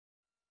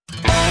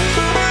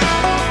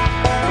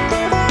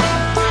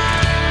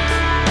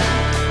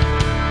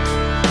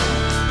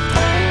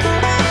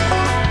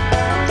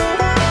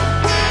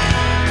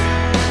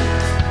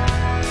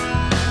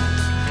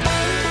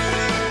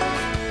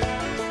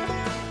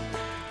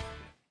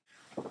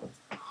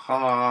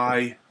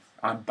Hi,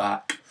 I'm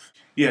back.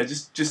 Yeah,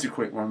 just a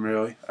quick one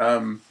really.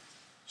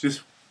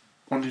 Just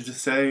wanted to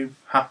say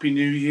Happy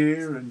New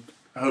Year, and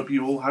I hope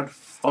you all had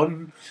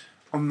fun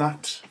on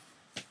that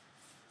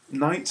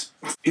night.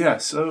 Yeah,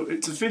 so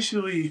it's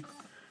officially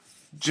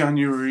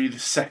January the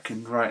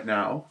 2nd right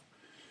now,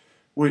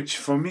 which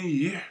for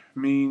me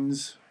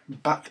means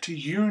back to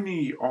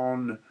uni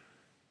on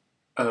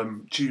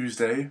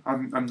Tuesday.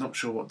 I'm not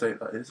sure what date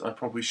that is. I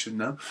probably should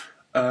know.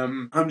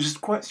 I'm just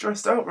quite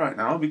stressed out right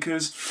now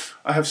because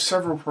I have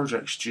several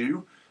projects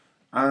due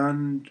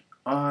and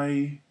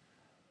I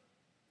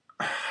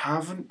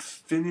haven't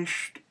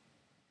finished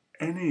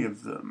any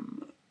of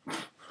them.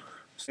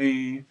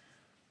 I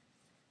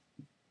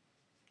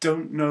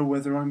don't know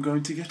whether I'm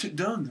going to get it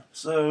done.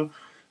 So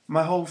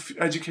my whole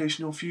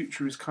educational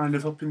future is kind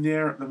of up in the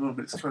air at the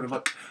moment. It's kind of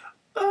like,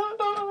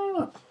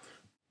 ah.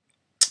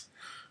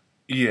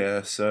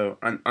 Yeah, so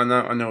I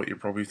know what you're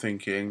probably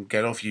thinking.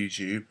 Get off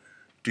YouTube,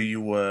 do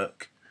your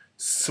work,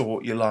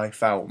 sort your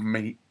life out,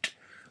 mate.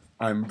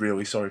 I'm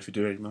really sorry for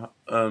doing that.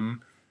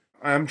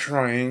 I am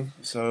trying.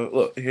 So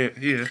look,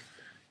 here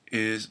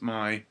is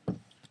my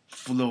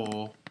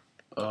floor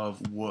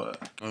of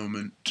work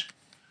moment.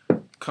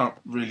 Can't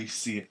really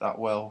see it that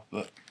well,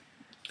 but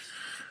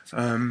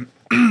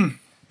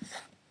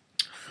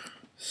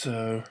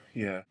so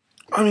yeah.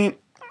 I mean,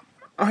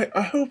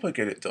 I hope I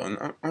get it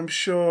done. I'm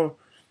sure,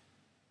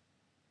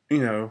 you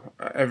know,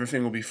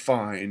 everything will be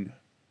fine.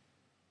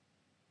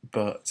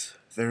 But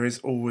there is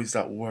always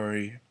that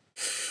worry.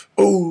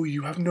 Oh,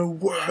 you have no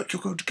work,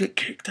 you're going to get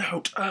kicked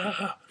out.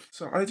 Ah.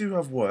 So I do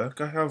have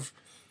work, I have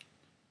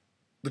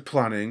the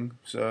planning,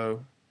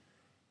 so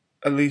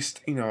at least,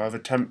 you know, I've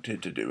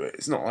attempted to do it.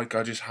 It's not like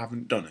I just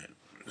haven't done it.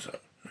 So,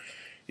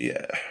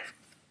 yeah.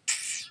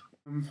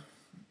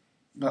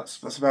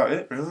 That's about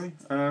it, really.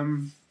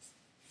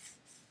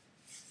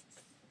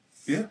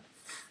 Yeah.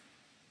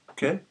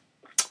 Okay.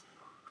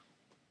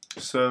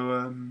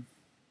 So,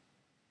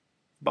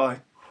 bye.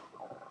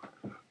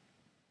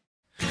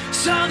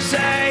 Some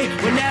say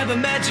we're never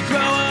meant to grow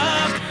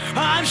up.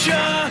 I'm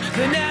sure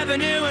they never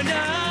knew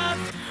enough.